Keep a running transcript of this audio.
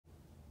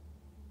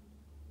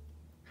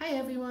Hi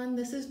everyone,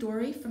 this is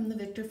Dori from the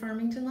Victor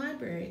Farmington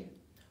Library.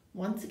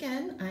 Once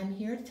again, I'm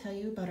here to tell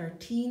you about our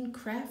Teen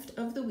Craft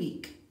of the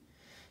Week.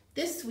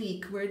 This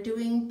week we're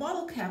doing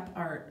bottle cap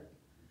art.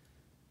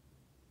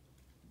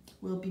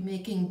 We'll be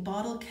making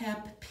bottle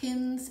cap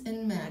pins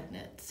and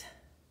magnets.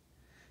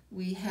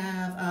 We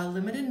have a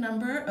limited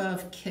number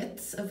of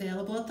kits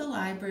available at the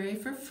library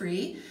for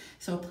free,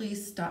 so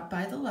please stop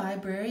by the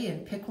library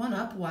and pick one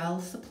up while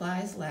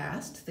supplies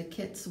last. The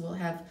kits will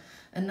have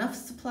enough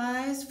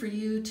supplies for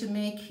you to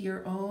make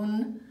your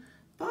own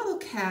bottle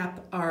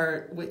cap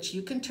art, which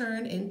you can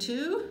turn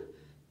into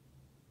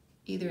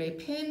either a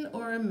pin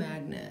or a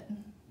magnet.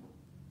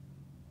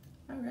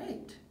 All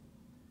right,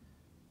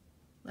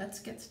 let's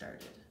get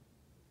started.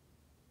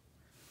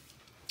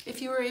 If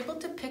you were able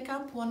to pick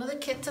up one of the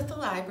kits at the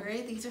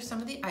library, these are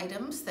some of the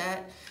items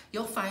that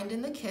you'll find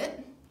in the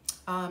kit.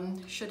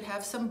 Should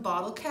have some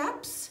bottle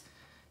caps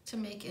to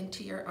make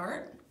into your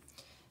art.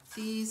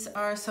 These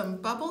are some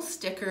bubble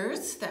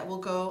stickers that will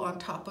go on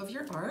top of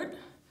your art.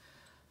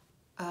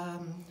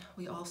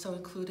 We also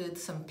included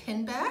some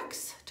pin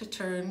backs to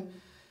turn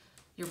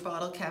your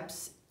bottle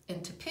caps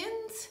into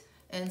pins,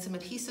 and some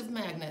adhesive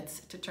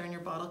magnets to turn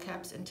your bottle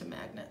caps into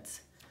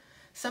magnets.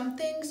 Some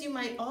things you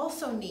might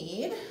also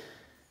need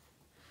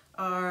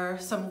are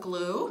some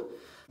glue.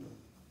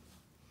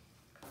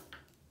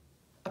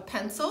 A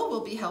pencil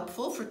will be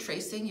helpful for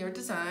tracing your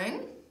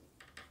design.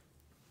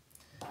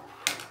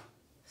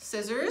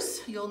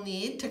 Scissors you'll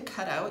need to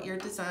cut out your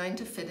design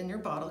to fit in your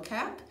bottle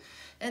cap.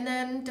 And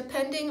then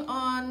depending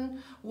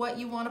on what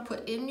you want to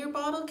put in your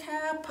bottle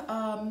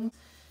cap,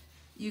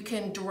 you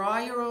can draw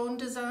your own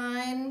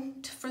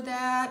design for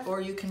that,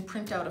 or you can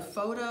print out a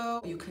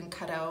photo. You can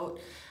cut out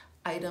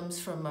items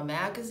from a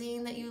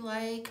magazine that you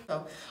like.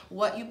 So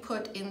what you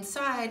put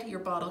inside your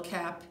bottle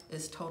cap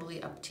is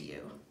totally up to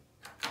you.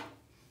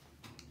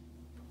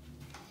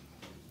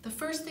 The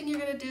first thing you're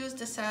going to do is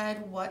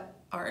decide what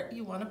art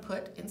you want to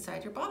put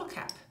inside your bottle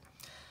cap.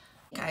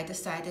 I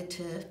decided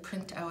to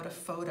print out a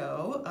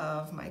photo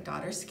of my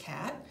daughter's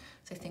cat.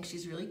 So I think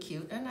she's really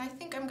cute, and I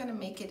think I'm going to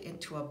make it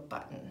into a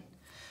button.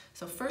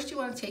 So first you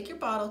want to take your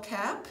bottle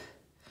cap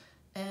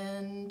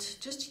and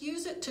just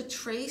use it to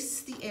trace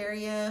the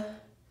area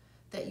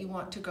that you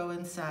want to go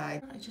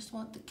inside. I just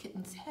want the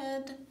kitten's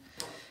head,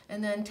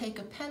 and then take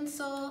a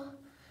pencil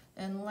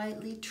and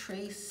lightly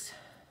trace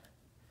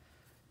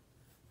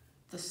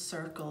the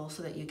circle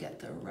so that you get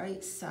the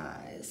right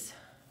size.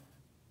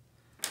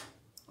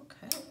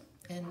 Okay,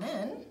 and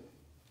then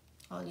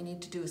all you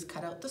need to do is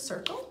cut out the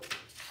circle.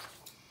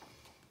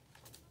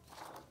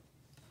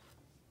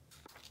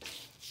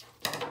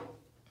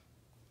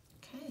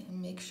 Okay,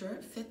 and make sure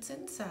it fits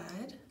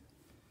inside.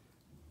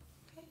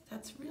 Okay,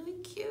 that's really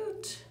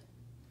cute.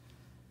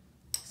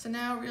 So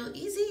now real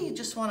easy, you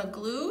just want to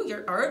glue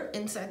your art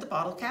inside the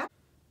bottle cap.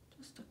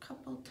 Just a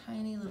couple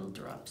tiny little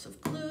drops of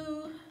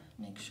glue.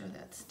 Make sure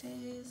that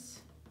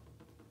stays.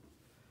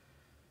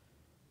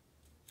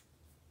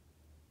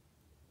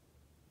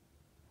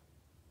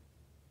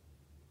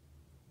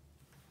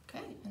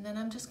 Okay, and then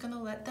I'm just going to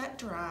let that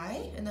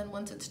dry, and then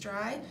once it's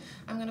dry,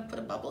 I'm going to put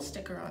a bubble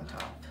sticker on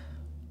top.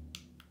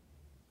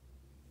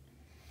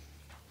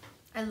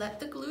 I let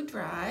the glue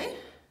dry,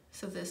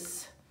 so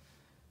this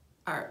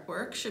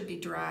artwork should be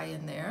dry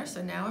in there.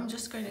 So now I'm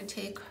just going to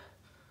take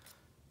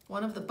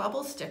one of the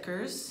bubble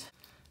stickers,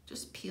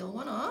 just peel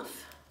one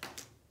off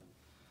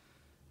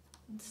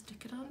and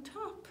stick it on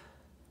top.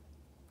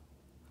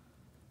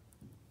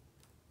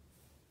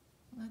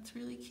 That's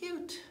really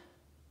cute.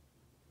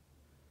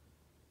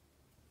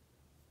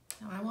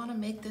 Now I want to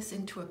make this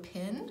into a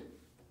pin,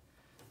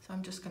 so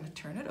I'm just going to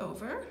turn it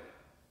over,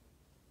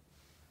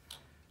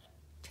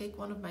 take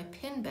one of my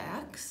pin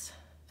backs,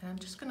 and I'm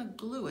just going to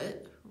glue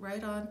it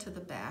right onto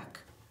the back.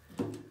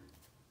 I'm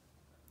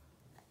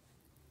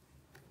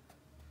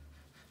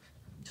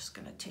just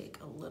going to take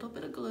a little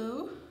bit of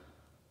glue.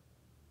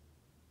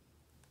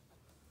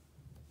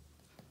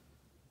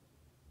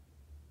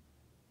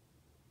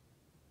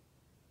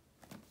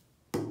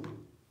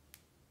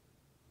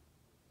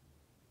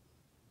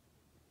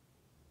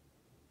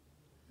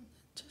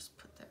 Just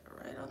put that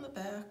right on the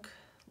back,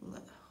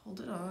 hold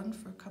it on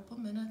for a couple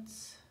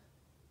minutes,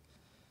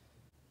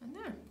 and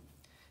there.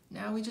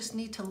 Now we just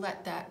need to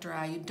let that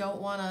dry. You don't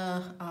want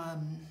to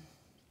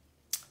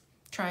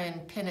try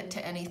and pin it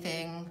to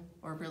anything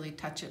or really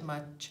touch it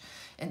much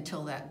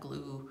until that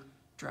glue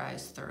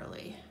dries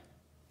thoroughly.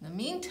 In the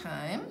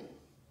meantime,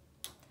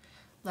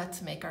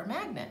 let's make our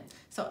magnet.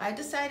 So I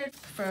decided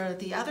for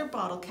the other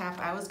bottle cap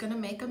I was going to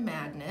make a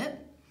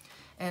magnet,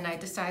 and I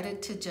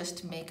decided to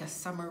just make a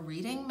summer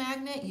reading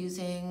magnet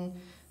using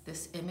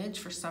this image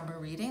for summer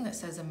reading that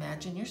says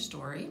imagine your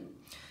story.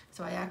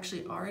 So I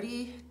actually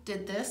already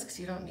did this because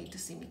you don't need to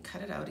see me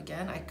cut it out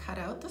again. I cut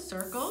out the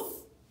circle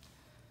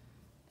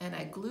and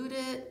I glued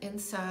it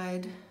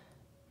inside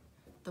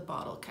the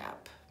bottle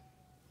cap.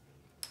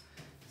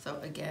 So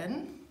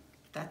again,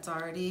 that's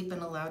already been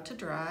allowed to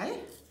dry.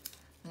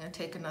 I'm going to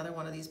take another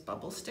one of these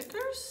bubble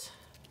stickers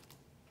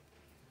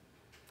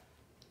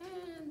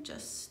and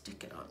just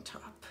stick it on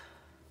top.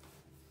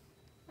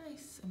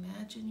 nice.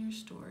 Imagine your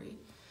story.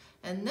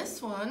 And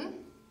this one,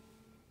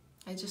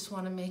 I just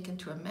want to make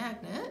into a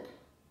magnet.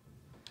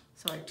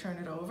 So I turn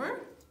it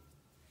over,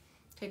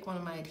 take one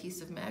of my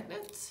adhesive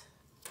magnets,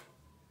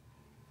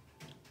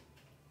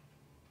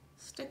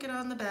 stick it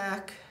on the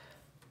back.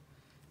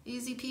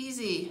 Easy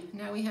peasy.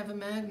 Now we have a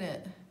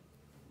magnet.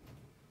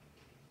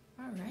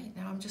 All right,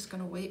 now I'm just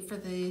going to wait for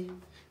the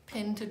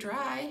pin to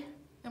dry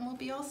and we'll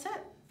be all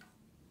set.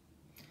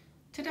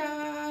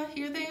 Ta-da!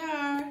 Here they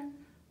are.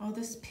 Oh,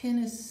 this pin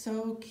is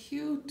so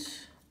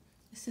cute.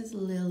 This is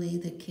Lily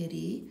the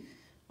kitty.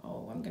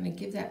 Oh, I'm going to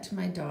give that to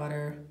my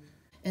daughter.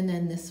 And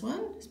then this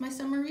one is my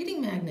summer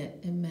reading magnet.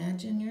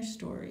 Imagine your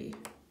story.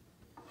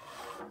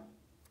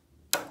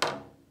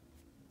 Ta-da!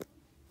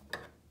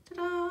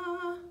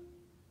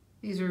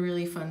 These were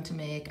really fun to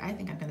make. I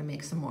think I'm going to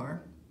make some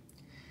more.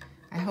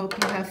 I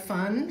hope you have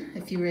fun.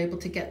 If you were able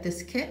to get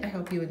this kit, I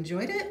hope you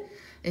enjoyed it.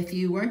 If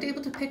you weren't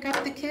able to pick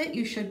up the kit,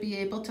 you should be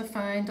able to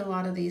find a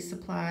lot of these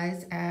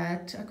supplies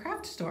at a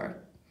craft store.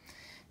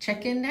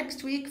 Check in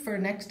next week for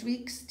next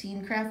week's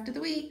Teen Craft of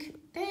the Week.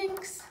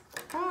 Thanks!